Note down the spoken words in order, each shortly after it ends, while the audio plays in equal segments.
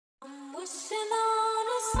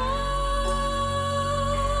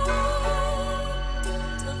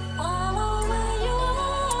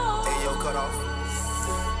Cut off.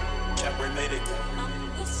 Capri made it.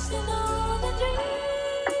 I'm missing all the dreams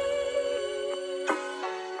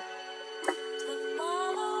to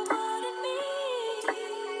follow what it means.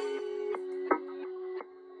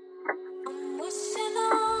 I'm wishing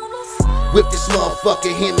on a song. Whip this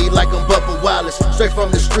motherfucker, hit me like I'm Bubba Wallace. Straight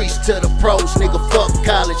from the streets to the pros, nigga, fuck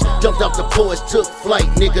college. Jumped off the porch, took flight,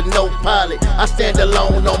 nigga, no pilot. I stand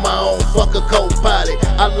alone on my own, fuck a co-pilot.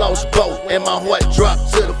 I lost both, and my heart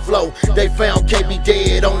dropped to the floor. They found KB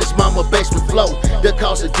dead on his mama basement floor. The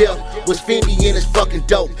cause of death was Fendi in his fucking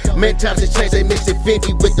dope. Man, times have changed, they mixed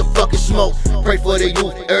Fendi with the fucking smoke. Pray for the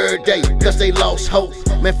youth every day, cause they lost hope.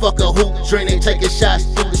 Man, fuck a hoop, dream, taking shots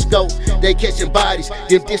through the scope. They catching bodies,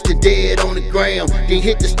 them distant dead on the ground. Then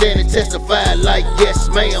hit the stand and testify like yes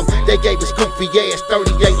ma'am. They gave us goofy ass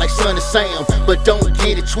 38 like Son of Sam. But don't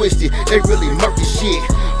get it twisted, they really murky shit.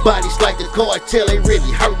 Bodies like the cartel, they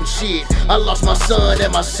really hurting shit. I lost my son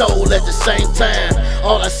and my soul at the same time.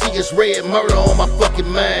 All I see is red murder on my fucking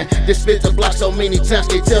mind. They spit the block so many times,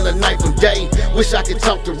 can't tell the night from day. Wish I could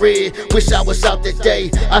talk to Red, wish I was out that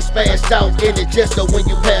day. I spazzed out in the jester when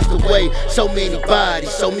you passed away. So many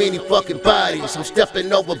bodies, so many fucking bodies. I'm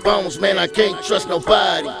stepping over bones, man, I can't trust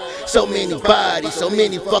nobody. So many bodies, so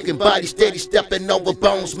many fucking bodies. Steady stepping over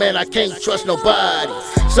bones, man, I can't trust nobody.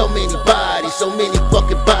 So many bodies, so many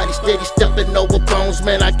fucking bodies. Steady stepping over bones,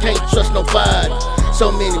 man, I can't trust nobody.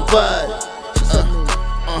 So many bodies,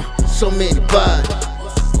 so many bodies.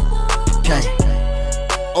 Okay.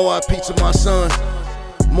 R.I.P. to my son,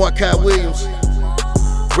 Markai Williams.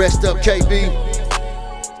 Rest up KB,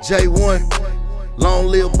 J1, long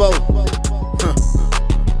live Bo.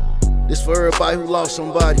 This for everybody who lost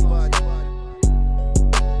somebody.